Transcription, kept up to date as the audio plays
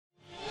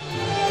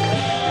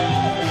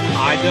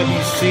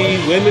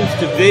IWC Women's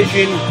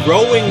Division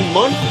growing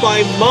month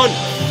by month.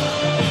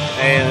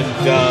 And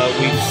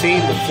we've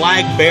seen the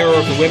flag bearer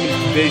of the Women's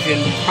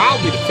Division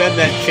proudly defend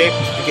that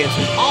championship against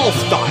all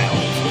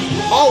styles,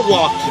 all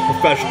walks of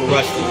professional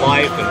wrestling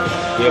life. And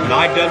we have an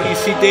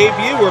IWC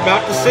debut we're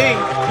about to see.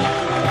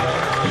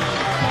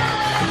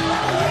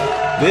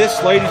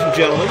 This, ladies and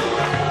gentlemen,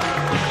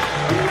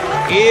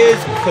 is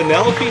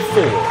Penelope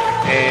Ford.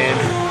 And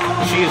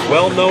she is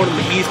well known in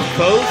the East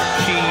Coast.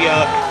 She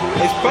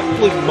is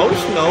probably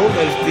most known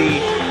as the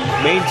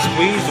main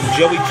squeeze of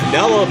Joey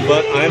Janela,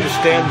 but I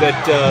understand that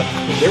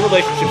their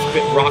relationship's a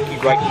bit rocky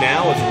right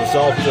now as a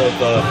result of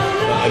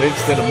an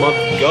incident a month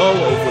ago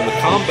over in the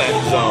combat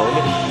zone.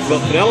 But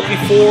Penelope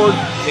Ford,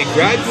 a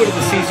graduate of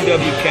the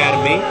CZW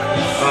Academy,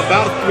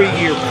 about a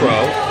 3-year pro,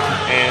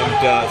 and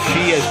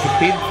she has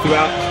competed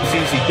throughout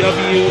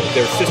CZW,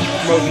 their sister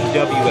promotion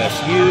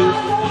WSU,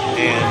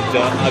 and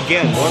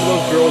again, one of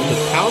those girls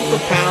that pound for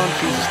pound,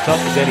 she's as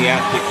tough as any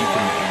athlete you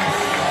can make.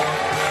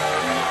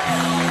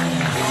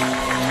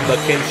 But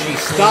can she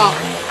stop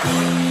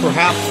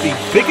perhaps the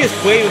biggest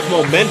wave of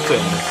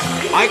momentum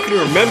I can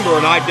remember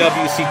an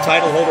IWC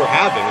title holder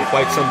having in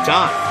quite some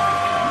time?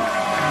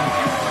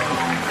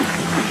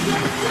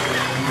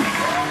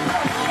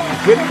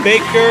 Britt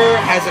Baker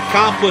has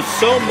accomplished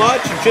so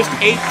much in just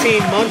 18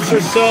 months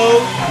or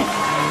so.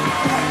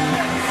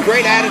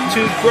 Great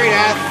attitude, great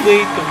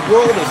athlete. The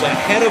world is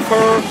ahead of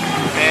her,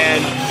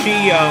 and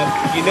she,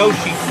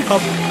 she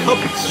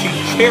covets, she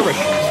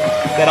cherishes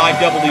that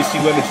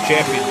IWC Women's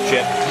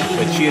Championship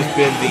that she has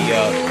been the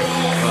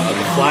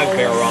flag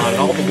bearer on. And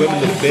all the women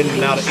that have been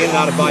in and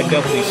out of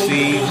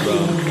IWC,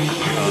 from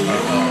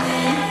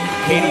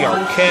Katie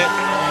Arquette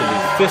to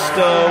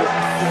Lufisto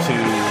to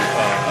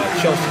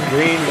Chelsea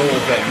Green, Lola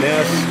Van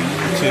Ness,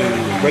 to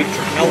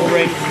Rachel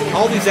Ellering,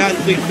 all these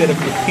athletes that have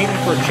competed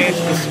for a chance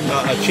at this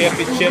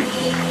championship,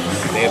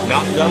 they have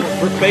not done what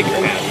Britt Baker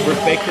has.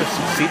 Britt Baker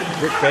succeeded.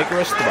 Britt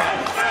Baker has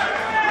thrived.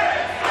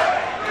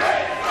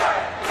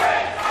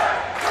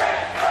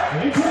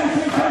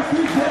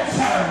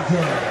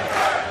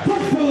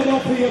 From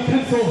Philadelphia,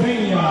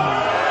 Pennsylvania,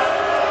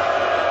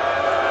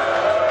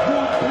 the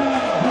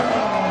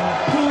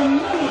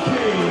Penelope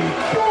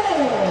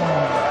Ford.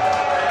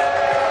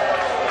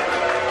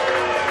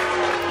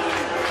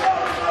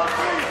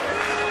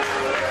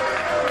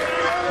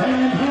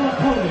 And her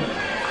opponent,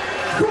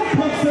 from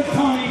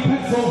Punxsutawney,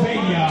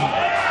 Pennsylvania,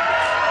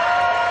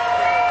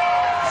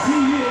 she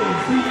is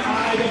the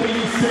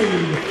IWC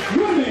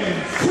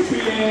Women's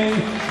Champion,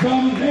 the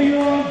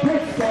Mayor of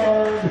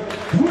Pittsburgh,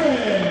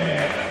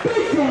 Britt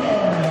Baker.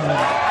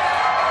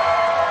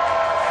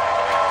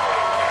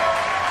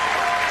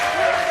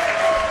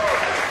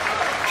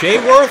 Jay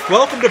Worth,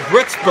 welcome to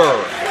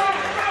Britsburg.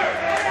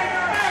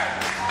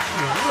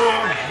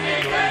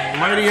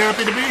 Mighty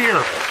happy to be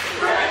here.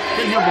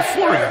 Been here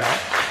before, you know.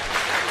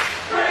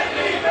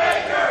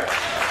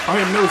 I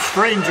am no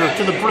stranger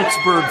to the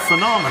Britsburg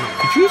phenomenon.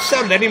 Could you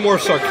sound any more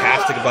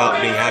sarcastic about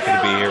being happy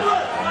to be here?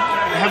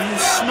 Have you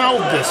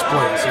smelled this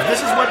place? If this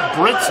is what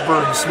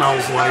Britsburg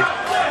smells like,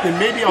 then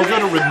maybe I'll go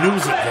to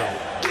Renewsville.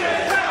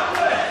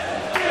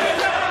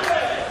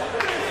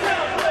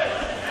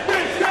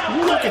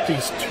 Look at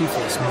these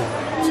toothless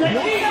morons.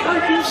 Why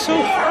are you so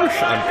harsh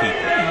on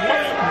people?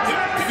 What?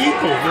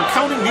 People? You're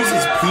counting these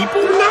as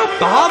people? They're not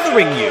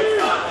bothering you.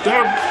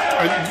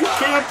 You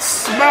can't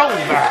smell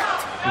that.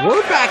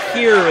 We're back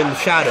here in the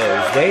shadows.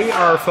 They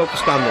are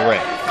focused on the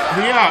ring.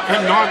 Yeah,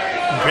 and not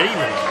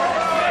bathing.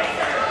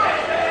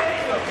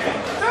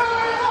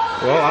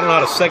 Well, I don't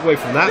know how to segue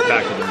from that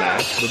back to the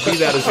match, but be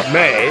that as it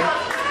may,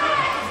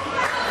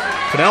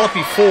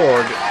 Penelope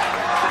Ford,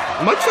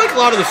 much like a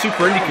lot of the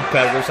Super Indie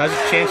competitors, has a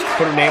chance to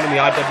put her name on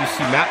the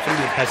IWC map,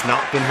 something that has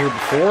not been here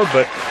before,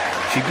 but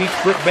she beats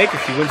Britt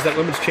Baker. She wins that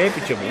women's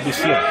championship. We'll be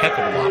seeing a heck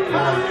of a lot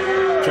more.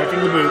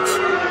 Checking the boots.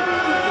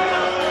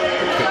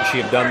 Couldn't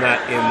she have done that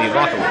in the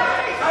locker room?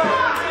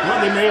 Well,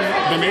 they may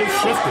have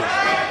shifted.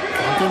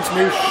 Contents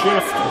may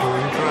shift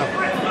during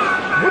travel.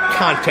 What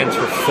contents?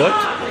 Her foot?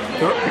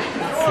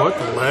 Foot,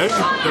 leg,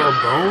 there are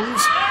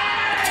bones,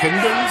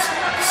 tendons,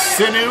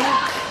 sinew.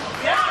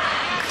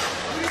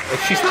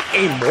 Like, she's not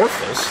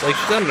amorphous. Like,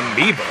 she's not an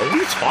amoeba. What are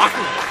you talking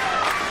about?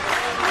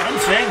 I'm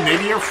saying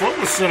maybe her foot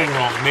was sitting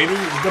wrong. Maybe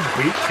the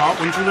boot caught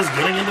when she was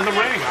getting into the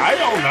ring. I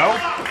don't know.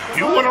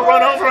 You want to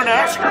run over and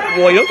ask her?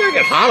 Well, you don't gotta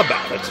get hot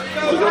about it.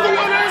 You're the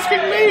one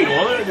asking me.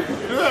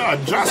 Well,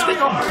 adjusting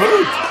a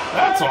boot.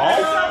 That's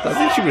all. I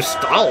think she was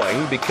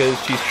stalling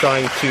because she's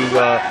trying to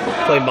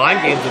play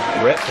mind games with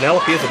Britt.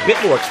 Penelope is a bit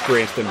more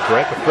experienced than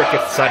Britt, but Britt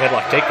gets the side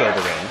headlock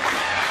takeover in.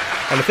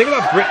 And the thing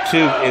about Britt,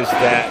 too, is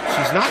that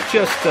she's not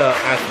just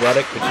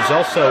athletic, but she's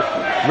also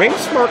ring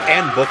smart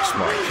and book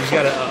smart. She's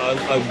got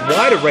a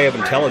wide array of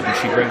intelligence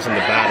she brings into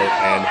battle,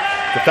 and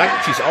the fact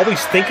that she's always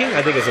thinking,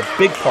 I think, is a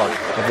big part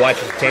of why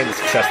she's attained the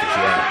success that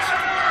she has.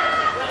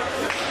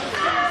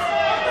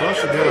 Well,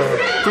 she got a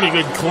pretty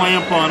good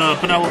clamp on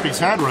Penelope's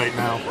head right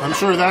now. I'm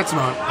sure that's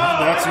not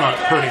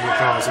hurting the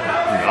cause of it.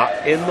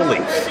 Not in the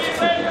least.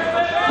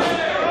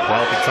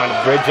 Penelope trying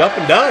to bridge up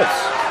and does.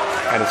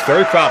 And is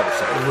very proud of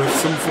herself. With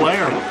some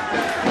flair.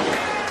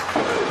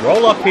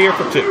 Roll up here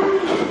for 2.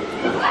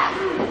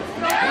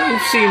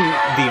 We've seen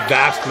the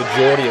vast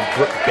majority of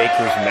Britt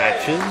Baker's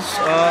matches.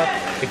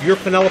 If you're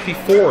Penelope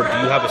Ford, do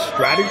you have a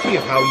strategy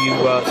of how you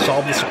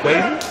solve this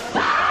equation?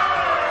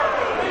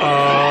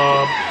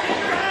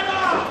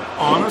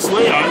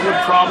 Honestly, I would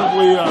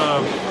probably,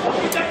 I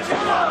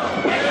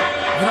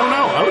don't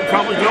know. I would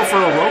probably go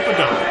for a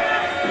rope-a-dope.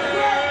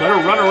 Let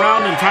her run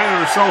around and tire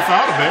herself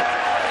out a bit,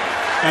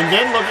 and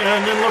then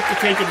look to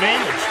take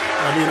advantage.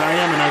 I mean, I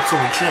am in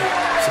excellent shape,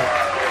 so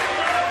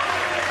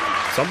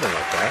something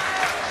like that.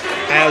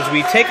 As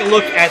we take a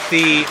look at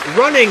the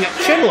running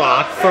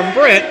chinlock from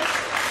Britt,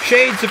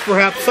 shades of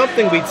perhaps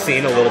something we'd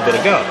seen a little bit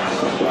ago. I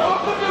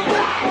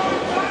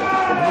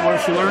wonder where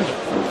she learned it.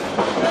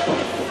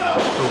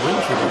 Or when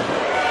she learned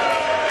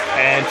it.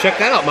 And check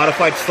that out,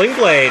 modified sling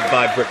blade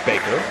by Britt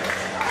Baker.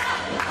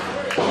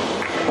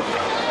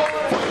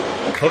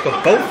 Hook of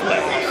both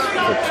legs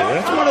for 2. And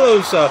that's one of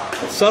those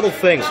subtle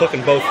things,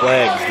 hooking both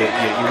legs, that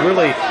you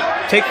really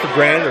take for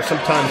granted or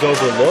sometimes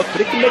overlook,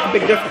 but it can make a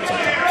big difference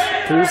sometimes.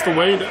 Pulls the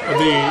weight,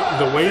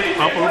 the weight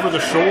up over the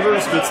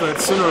shoulders, gets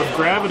that center of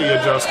gravity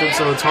adjusted,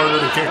 so it's harder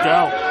to kick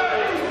out.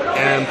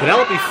 And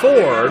Penelope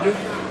Ford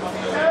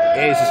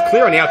is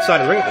clear on the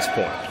outside of the ring at this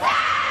point.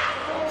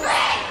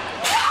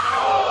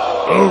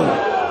 Oh.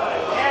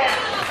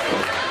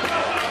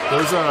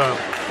 Those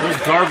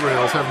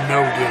guardrails have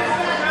no good.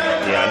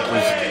 Yeah, and it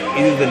was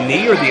either the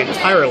knee or the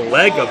entire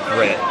leg of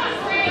Britt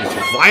that was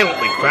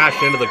violently crashed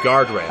into the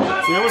guardrail.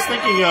 See, I was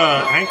thinking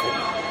ankle.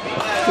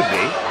 Could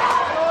be.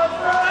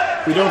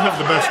 We don't have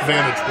the best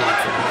vantage point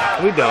for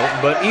that. We don't,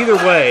 but either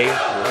way,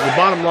 the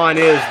bottom line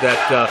is that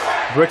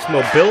Britt's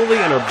mobility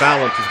and her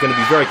balance is going to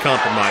be very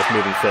compromised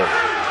moving forward.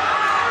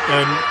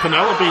 And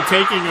Penelope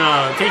taking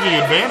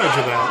advantage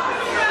of that.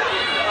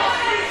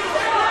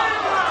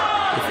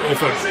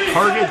 If a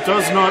target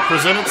does not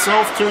present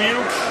itself to you,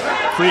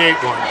 create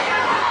one.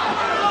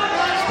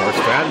 Smart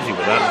strategy,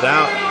 without a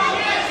doubt.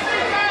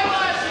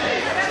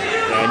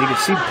 And you can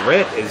see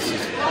Britt is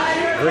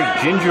very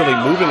gingerly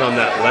moving on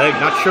that leg.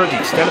 Not sure the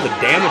extent of the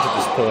damage at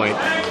this point.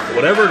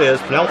 But whatever it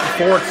is, Penelope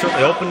Ford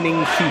certainly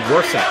opening to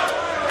worsen it.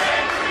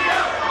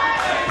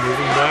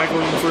 Moving back,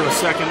 looking for a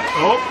second.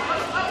 Oh!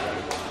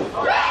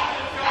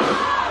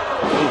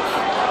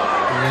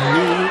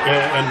 Knee,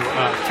 and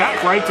tap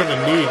right to the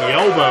knee. The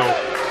elbow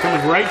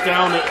coming right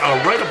down,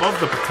 right above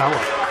the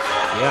patella.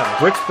 Yeah,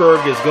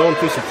 Britsburg is going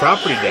through some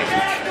property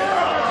damage.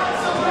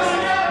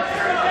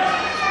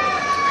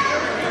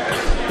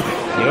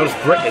 You notice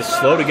Britt is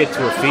slow to get to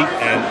her feet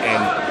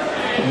and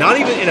not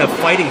even in a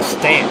fighting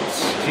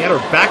stance. She had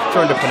her back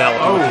turned to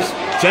Penelope, which is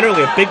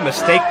generally a big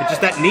mistake, but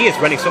just that knee is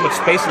renting so much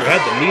space in her head,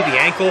 the knee, the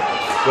ankle,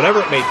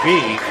 whatever it may be.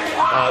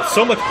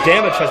 So much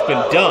damage has been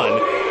done,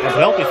 and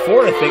Penelope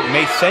Ford, I think,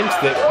 made sense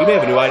that we may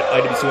have a new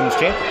IWC Women's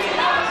Champion.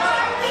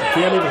 She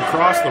can't even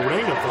cross the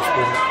ring at this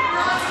point.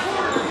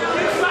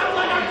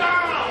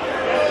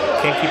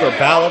 Can't keep her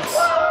balance.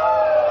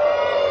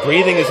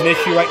 Breathing is an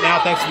issue right now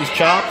thanks to these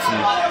chops,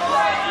 and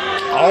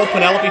all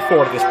Penelope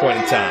Ford at this point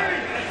in time.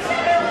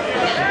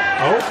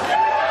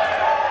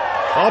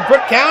 Oh,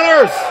 Britt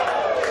counters!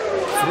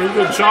 3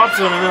 good chops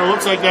in, and then it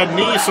looks like that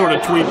knee sort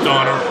of tweaked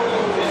on her.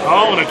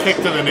 Oh, and a kick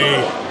to the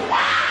knee.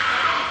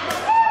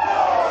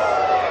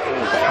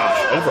 Oh gosh,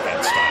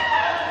 overhead style.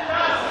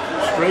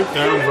 Straight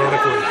down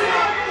vertically.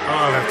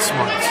 Oh, that's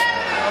smart.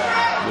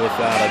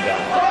 Without a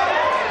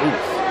doubt. Ooh.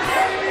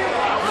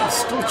 He's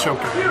still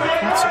choking on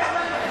that pizza.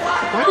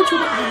 Why did you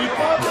let me eat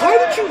that? Why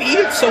did you eat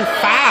it so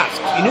fast?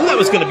 You knew that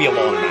was going to be a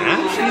long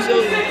match.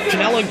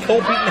 Janela and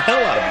Cole beating the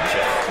hell out of each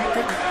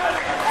other.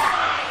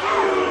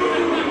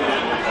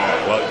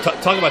 Well,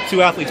 talk about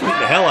 2 athletes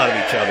beating the hell out of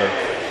each other.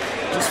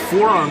 Just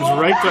forearms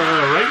right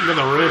into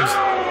the ribs,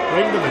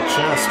 right into the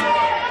chest.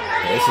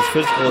 Yeah, this is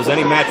physical as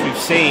any match we've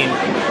seen.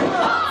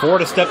 Ford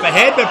a step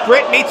ahead, but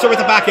Britt meets her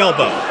with a back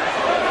elbow.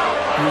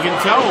 You can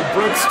tell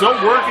Britt's still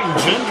working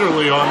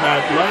gingerly on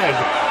that leg.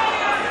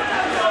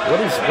 What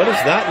is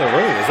that in the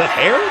ring? Is that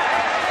hair?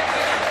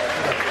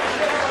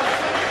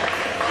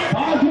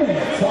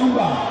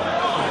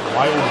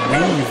 Wild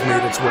weave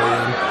made its way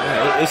in.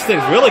 Yeah, this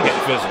thing's really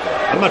getting physical.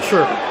 I'm not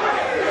sure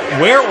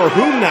where or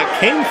whom that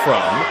came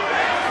from,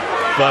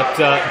 but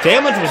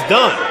damage was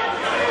done.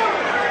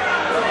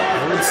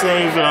 I would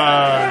say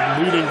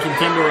leading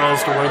contender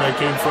as to where that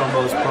came from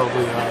was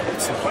probably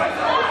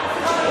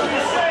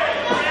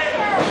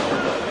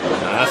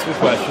Now ask some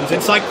questions.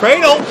 Inside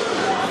cradle.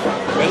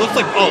 It looked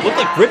like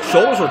Britt's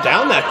shoulders were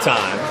down that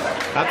time.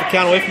 Have to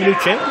count away from the new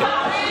champion.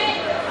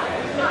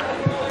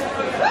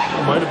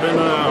 Might have been,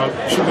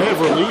 she may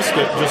have released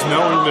it just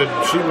knowing that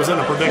she was in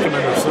a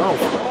predicament herself.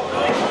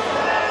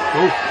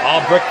 Ooh. Oh,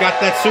 Britt got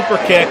that super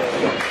kick.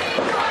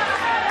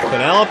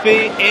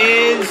 Penelope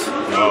is...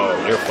 Oh,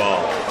 near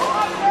fall.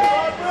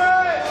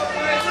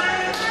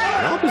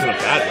 Penelope's in a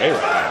bad way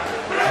right now.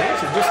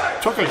 She just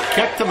took a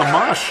kick to the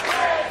mush.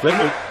 Britt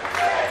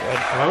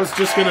I was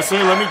just going to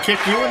say, let me kick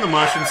you in the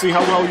mush and see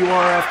how well you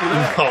are after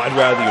that. No, I'd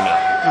rather you not.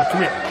 Oh,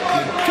 come here.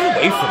 Get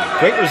away from me.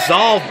 Great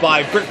resolve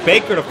by Britt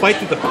Baker to fight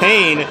through the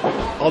pain,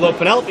 although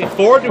Penelope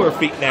Ford to her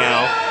feet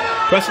now,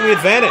 pressing the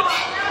advantage.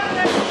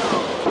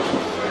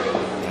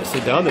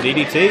 Nicely done, the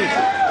DDT.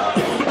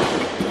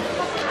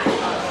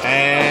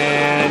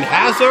 And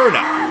has her?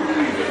 No.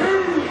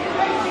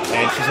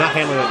 And she's not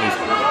handling that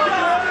music.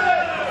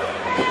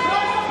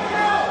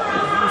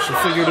 She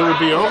figured it would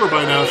be over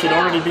by now. She'd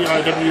already be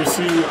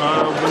IWC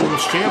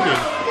Women's Champion.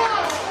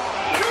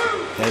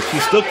 And she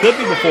still could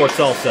be before it's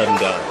all said and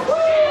done.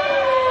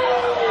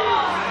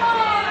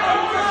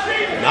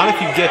 Not if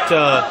you get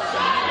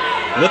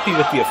lippy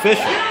with the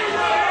official.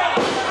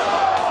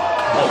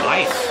 Oh,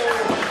 nice.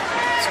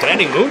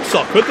 Standing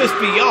moonsault. Could this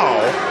be all?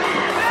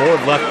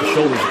 Ford left the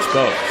shoulders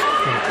exposed.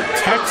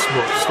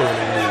 Textbook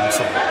standing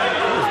moonsault.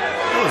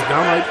 That was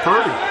downright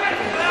pretty.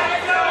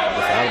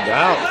 Without a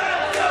doubt.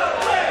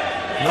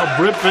 Now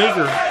Britt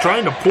Baker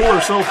trying to pull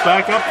herself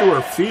back up to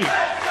her feet.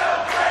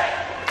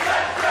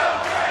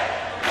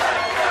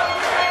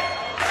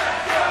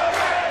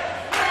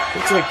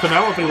 Looks like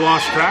Penelope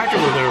lost track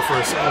of her there for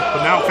a second,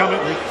 but now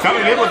coming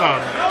in with a,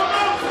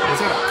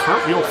 is that a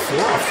cartwheel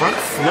a front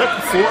flip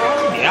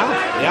forearm? Yeah,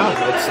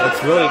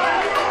 that's really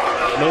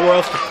nowhere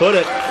else to put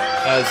it,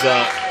 as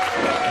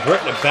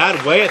Britt in a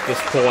bad way at this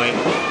point,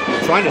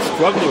 trying to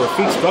struggle to her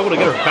feet, struggle to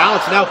get her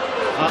balance. Now,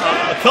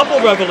 a couple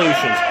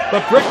revolutions,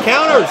 but Britt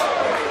counters.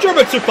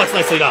 German suplex,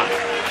 nicely done.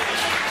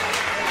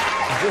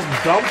 Just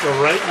dumped her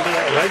right to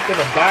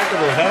the back of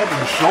her head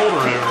and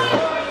shoulder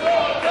area.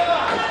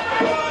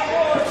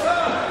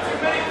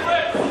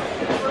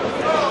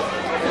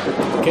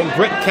 Can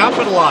Britt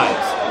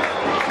capitalize?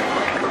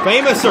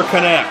 Famouser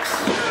connects.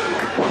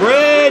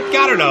 Britt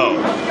got her no.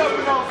 I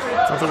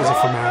thought that was a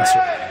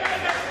Famouser.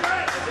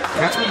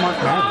 That's what Mark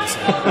Madden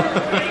said.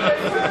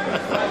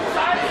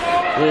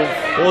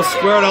 We'll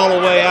square it all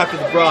away after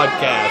the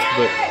broadcast,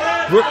 but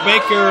Britt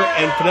Baker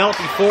and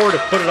Penelope Ford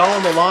have put it all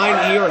on the line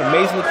here, an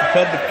amazingly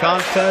competitive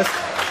contest.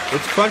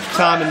 It's crunch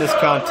time in this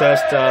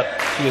contest. It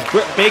was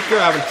Britt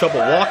Baker having trouble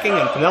walking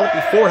and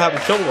Penelope Ford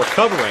having trouble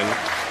recovering.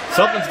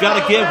 Something's got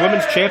to give.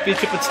 Women's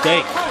championship at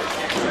stake.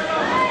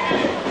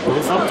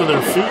 Both up to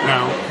their feet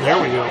now. There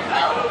we go.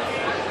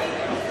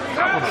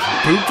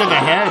 Boot to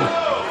the head.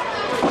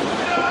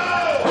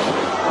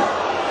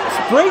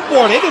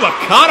 Springboard into a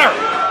cutter.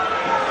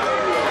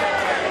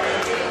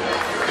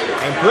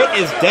 And Britt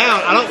is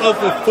down. I don't know if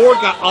Ford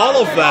got all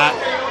of that,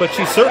 but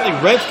she certainly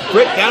wrenched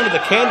Britt down to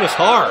the canvas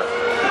hard.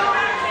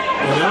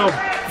 And now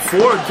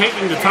Ford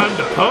taking the time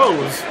to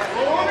pose.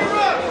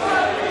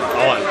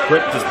 Oh, and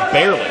Britt just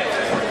barely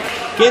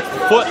gets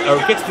the foot, or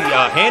gets the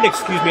hand,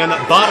 on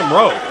that bottom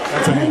rope.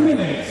 That's a hand.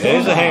 It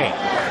is a hand.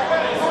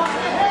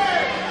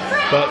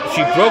 But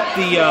she broke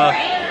the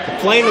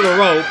plane of the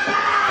rope,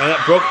 and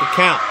that broke the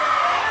count.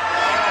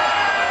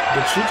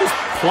 Did she just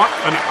pluck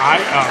an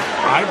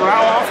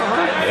eyebrow off of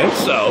her? I think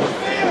so.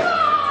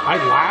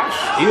 Eyelash?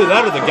 Either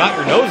that or the got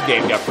your nose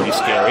game got pretty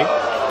scary.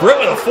 Britt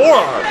with a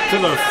forearm. To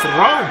the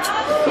throat.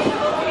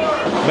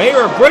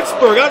 Mayor of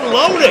Britsburg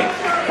unloading.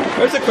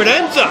 There's a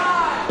credenza.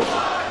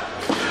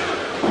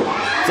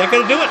 Is that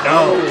going to do it?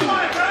 No.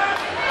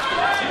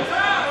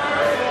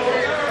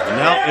 And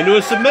now into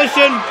a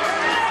submission.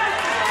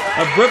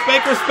 A Britt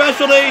Baker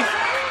specialty.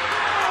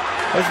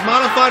 As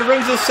modified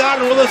rings of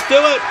Saturn, will this do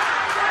it?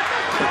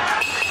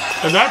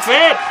 And that's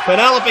it.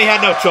 Penelope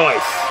had no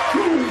choice.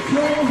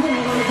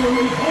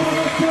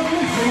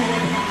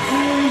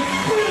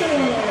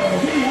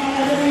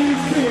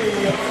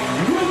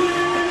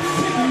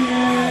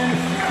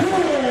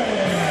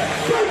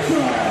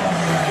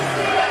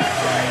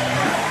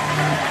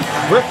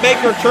 Britt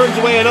Baker turns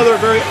away another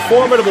very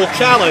formidable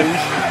challenge.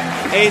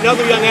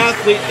 Another young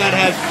athlete that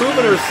has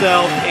proven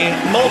herself in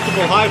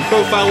multiple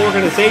high-profile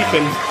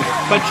organizations,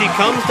 but she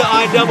comes to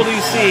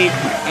IWC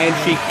and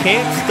she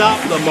can't stop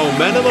the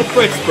momentum of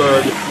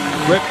Britsburg.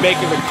 Britt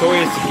Baker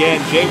victorious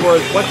again. Jay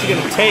Worth, what's it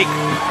going to take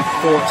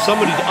for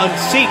somebody to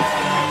unseat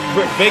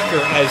Britt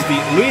Baker as the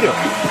leader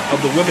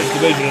of the women's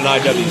division in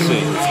IWC?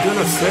 I was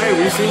going to say,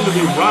 we seem to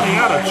be running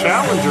out of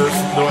challengers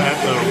at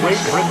the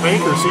rate Britt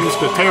Baker seems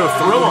to tear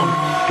through them.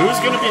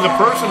 Who's going to be the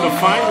person to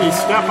finally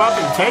step up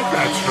and take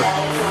that strap?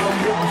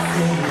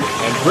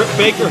 And Britt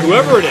Baker,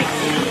 whoever it is,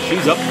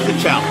 she's up for the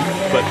challenge.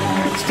 But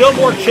still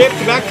more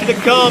championship action to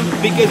come,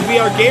 because we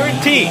are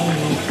guaranteed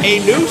a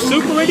new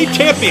Super Indy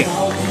champion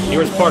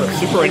here as part of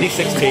Super Indy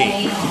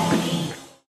 16.